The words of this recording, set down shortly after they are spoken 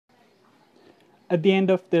At the end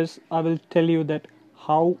of this, I will tell you that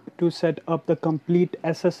how to set up the complete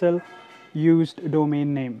SSL used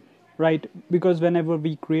domain name, right? Because whenever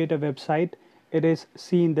we create a website, it is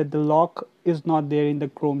seen that the lock is not there in the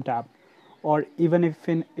Chrome tab, or even if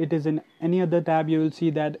it is in any other tab, you will see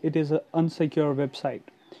that it is an unsecure website.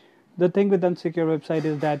 The thing with unsecure website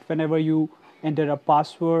is that whenever you enter a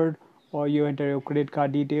password or you enter your credit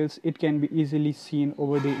card details, it can be easily seen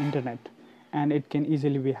over the internet and it can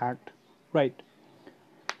easily be hacked, right?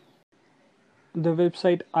 The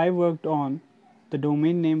website I worked on, the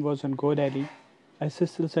domain name was on GoDaddy.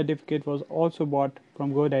 SSL certificate was also bought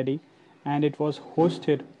from GoDaddy, and it was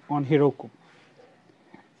hosted on Heroku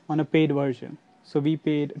on a paid version. So we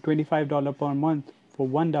paid $25 per month for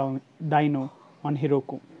one dyno on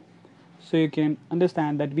Heroku. So you can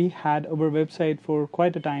understand that we had our website for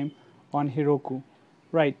quite a time on Heroku,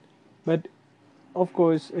 right? But of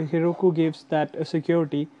course, Heroku gives that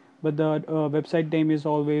security, but the website name is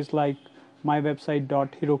always like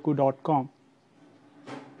mywebsite.heroku.com.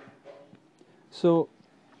 So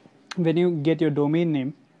when you get your domain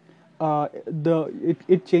name,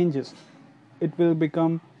 it changes. It will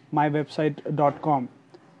become mywebsite.com,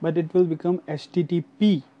 but it will become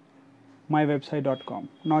http mywebsite.com,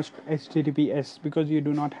 not https, because you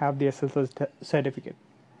do not have the SSL certificate.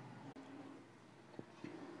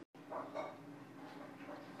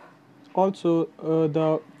 Also,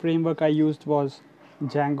 the framework I used was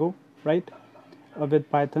Django, right, with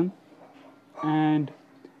Python, and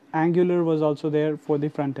Angular was also there for the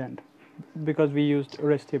front end because we used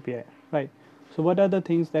REST API, right? So what are the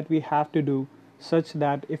things that we have to do such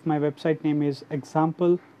that if my website name is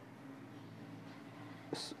example,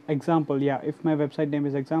 if my website name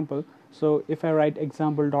is example, so if I write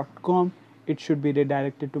example.com, it should be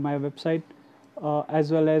redirected to my website,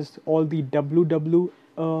 as well as all the www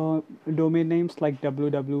domain names like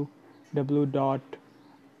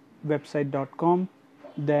www.website.com,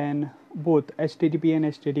 then both HTTP and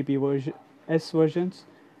HTTPS versions,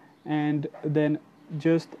 and then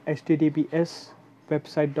just HTTPS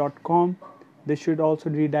website.com. They should also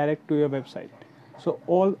redirect to your website. So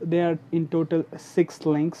all there are in total 6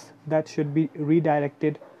 links that should be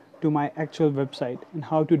redirected to my actual website, and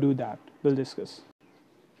how to do that we'll discuss.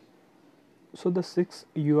 So the 6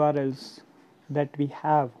 URLs that we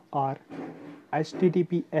have are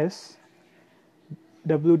HTTPS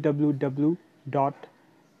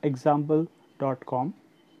www.example.com,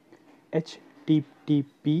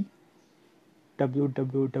 HTTP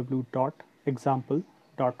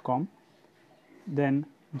www.example.com, then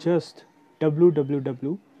just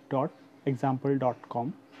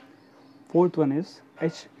www.example.com. Fourth one is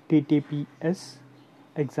https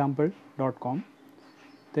example.com,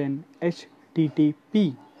 then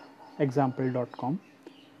http example.com,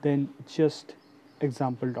 then just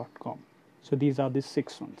example.com. So these are the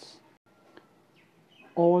 6 ones.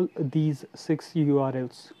 All these 6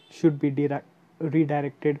 URLs should be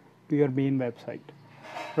redirected to your main website,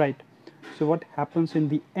 right? So what happens in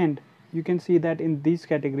the end, you can see that in this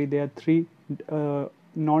category there are 3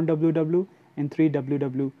 non-www and 3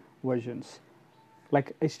 www versions,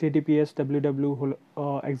 like https www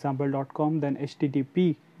example.com, then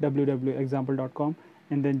http www example.com,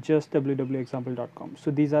 and then just www example.com. So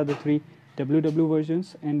these are the 3 www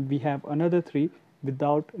versions, and we have another 3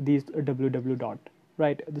 without these www dot,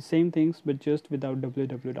 right? The same things but just without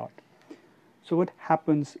www dot. So what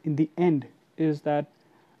happens in the end is that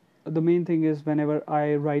the main thing is whenever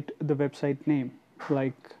I write the website name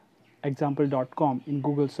like example.com in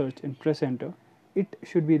Google search and press enter, it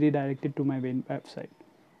should be redirected to my main website.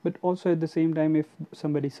 But also at the same time, if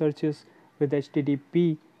somebody searches with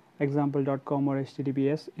http example.com or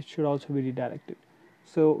https, it should also be redirected.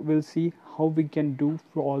 So we'll see how we can do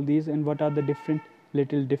for all these and what are the different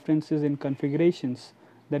little differences in configurations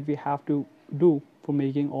that we have to do for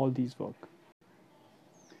making all these work.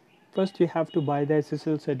 First, you have to buy the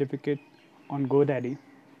SSL certificate on GoDaddy,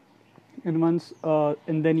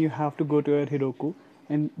 and then you have to go to your Heroku,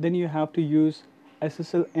 and then you have to use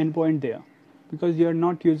SSL endpoint there, because you are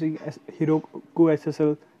not using Heroku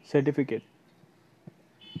SSL certificate.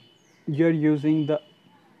 You are using the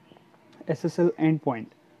SSL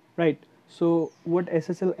endpoint, right? So what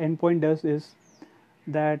SSL endpoint does is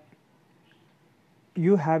that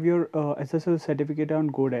you have your SSL certificate on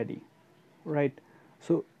GoDaddy, right?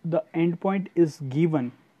 So the endpoint is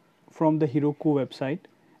given from the Heroku website,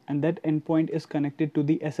 and that endpoint is connected to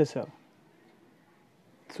the SSL.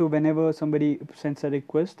 So whenever somebody sends a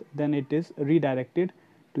request, then it is redirected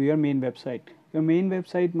to your main website. Your main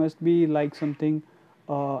website must be like something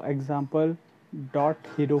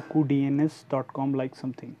example.herokudns.com, like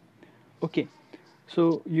something. Okay,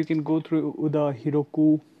 So you can go through the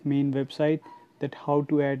Heroku main website, that how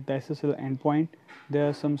to add the SSL endpoint. There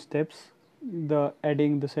are some steps, the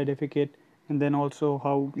adding the certificate, and then also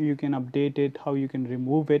how you can update it, how you can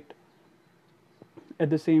remove it. At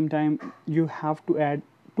the same time, you have to add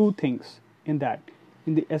two things in that.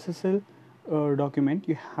 In the SSL document,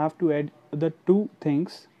 you have to add the two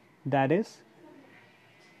things, that is,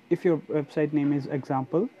 if your website name is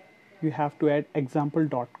example, you have to add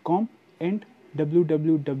example.com and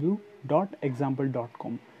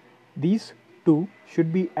www.example.com. These two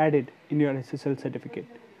should be added in your SSL certificate.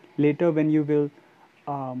 Later, when you will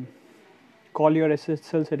call your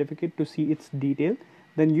SSL certificate to see its detail,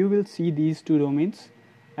 then you will see these two domains,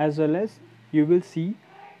 as well as you will see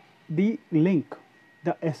the link,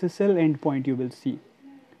 the SSL endpoint you will see.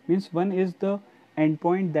 Means one is the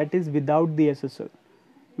endpoint that is without the SSL.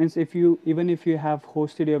 Means if you have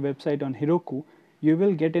hosted your website on Heroku, you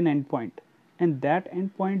will get an endpoint, and that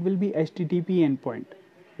endpoint will be HTTP endpoint.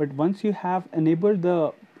 But once you have enabled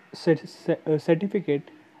the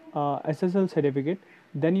certificate, SSL certificate,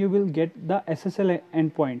 then you will get the SSL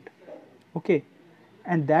endpoint. Okay,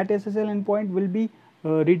 and that SSL endpoint will be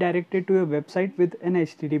redirected to your website with an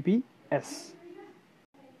HTTPS.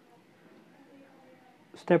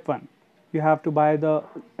 Step 1, you have to buy the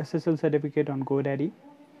SSL certificate on GoDaddy,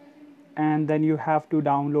 and then you have to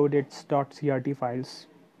download its .crt files.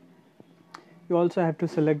 You also have to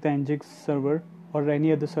select the Nginx server or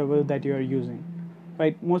any other server that you are using.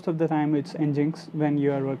 Right, most of the time it's Nginx when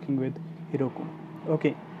you are working with Heroku.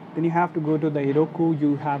 Okay, then you have to go to the Heroku.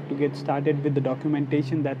 You have to get started with the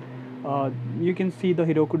documentation that you can see the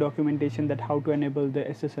Heroku documentation, that how to enable the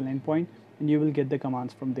SSL endpoint, and you will get the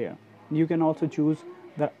commands from there. You can also choose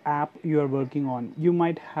the app you are working on. You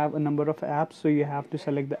might have a number of apps, so you have to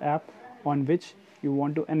select the app on which you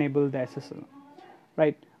want to enable the SSL.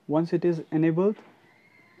 Right, once it is enabled,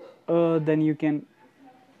 then you can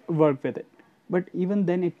work with it. But even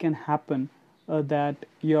then it can happen that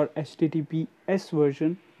your HTTPS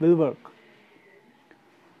version will work.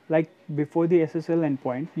 Like before the SSL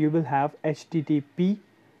endpoint, you will have HTTP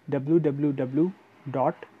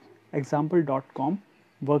www.example.com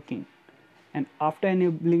working, and after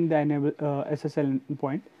enabling the SSL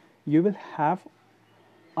endpoint, you will have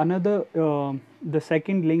another the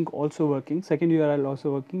second link also working, second URL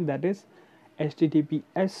also working, that is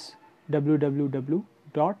https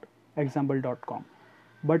www.example.com.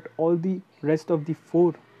 but all the rest of the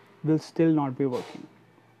four will still not be working.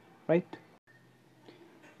 Right,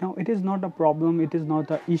 now it is not a problem, it is not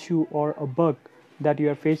an issue or a bug that you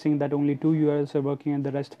are facing, that only two URLs are working and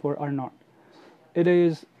the rest four are not. It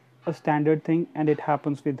is a standard thing, and it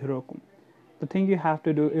happens with Heroku. The thing you have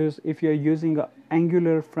to do is, if you're using an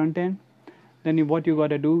Angular front end, then what you got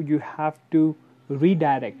to do, you have to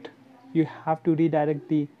redirect the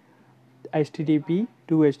HTTP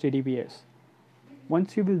to HTTPS.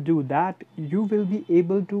 Once you will do that, you will be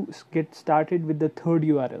able to get started with the third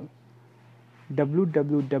URL,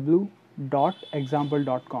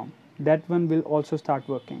 www.example.com. that one will also start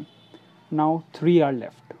working. Now 3 are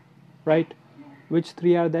left, right? Which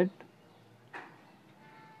 3 are that?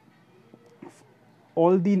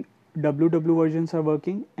 All the WW versions are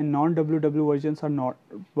working, and non-WW versions are not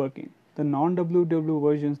working. The non-WW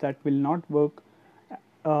versions that will not work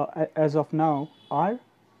as of now are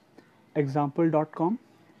example.com,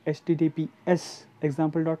 https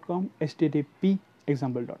example.com, http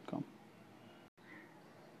example.com.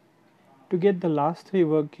 To get the last 3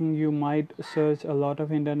 working, you might search a lot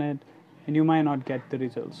of internet and you might not get the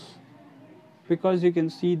results, because you can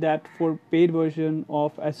see that for paid version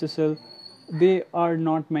of SSL, there are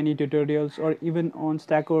not many tutorials, or even on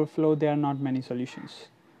Stack Overflow there are not many solutions,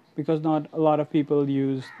 because not a lot of people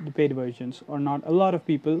use the paid versions, or not a lot of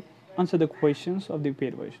people answer the questions of the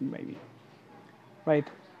paid version maybe. Right,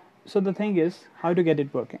 so the thing is how to get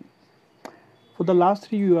it working. For the last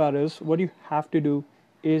 3 URLs, what you have to do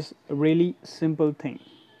is a really simple thing.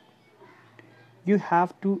 You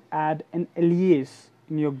have to add an alias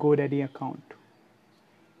in your GoDaddy account.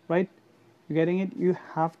 Right, you getting it? You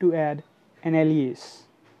have to add an alias.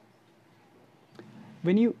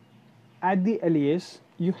 When you add the alias,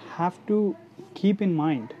 you have to keep in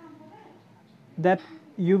mind that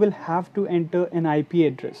you will have to enter an IP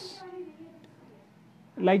address.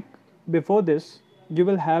 Like before this, you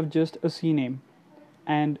will have just a CNAME,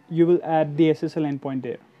 and you will add the SSL endpoint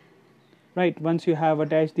there. Right, once you have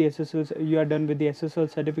attached the SSL, you are done with the SSL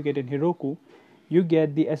certificate in Heroku, you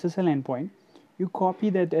get the SSL endpoint, you copy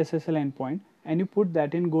that SSL endpoint and you put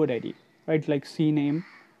that in GoDaddy, right, like CNAME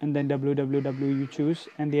and then www you choose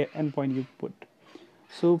and the endpoint you put.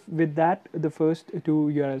 So with that, the first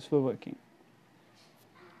 2 URLs were working.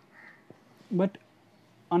 But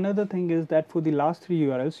another thing is that for the last three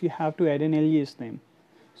URLs, you have to add an alias name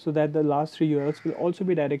so that the last three URLs will also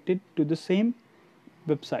be directed to the same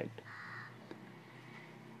website.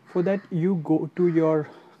 For that, you go to your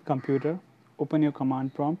computer, open your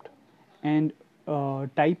command prompt, and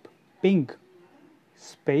type ping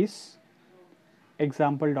space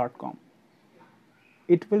example.com.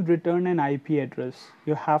 It will return an IP address.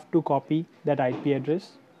 You have to copy that IP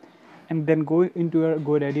address and then go into your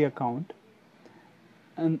GoDaddy account,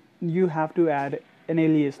 and you have to add an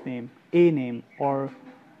alias name, a name, or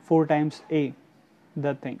 4 times a,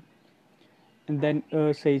 the thing, and then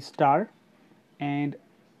say star, and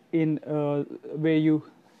in where you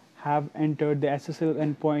have entered the SSL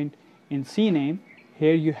endpoint in CNAME,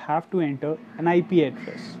 here you have to enter an IP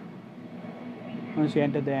address. Once you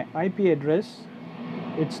enter the IP address,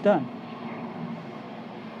 it's done.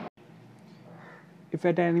 If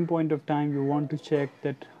at any point of time you want to check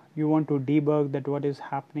that, you want to debug that what is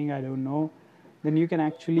happening, I don't know, then you can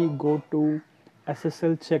actually go to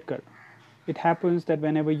SSL checker. It happens that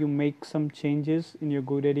whenever you make some changes in your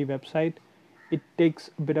GoDaddy website, it takes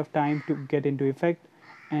a bit of time to get into effect,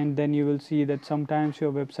 and then you will see that sometimes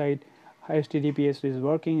your website HTTPS is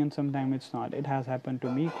working and sometimes it's not. It has happened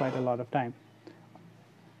to me quite a lot of time.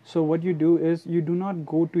 So what you do is, you do not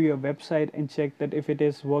go to your website and check that if it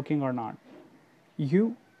is working or not.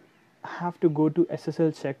 You have to go to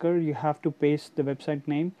SSL checker. You have to paste the website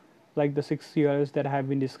name, like the 6 URLs that I have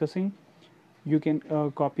been discussing. You can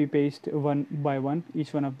copy paste one by one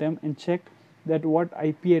each one of them and check that what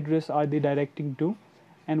IP address are they directing to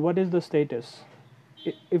and what is the status.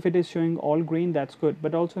 If it is showing all green, that's good,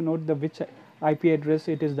 but also note the which IP address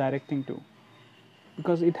it is directing to,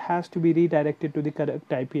 because it has to be redirected to the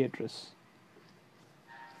correct IP address.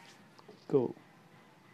 Go.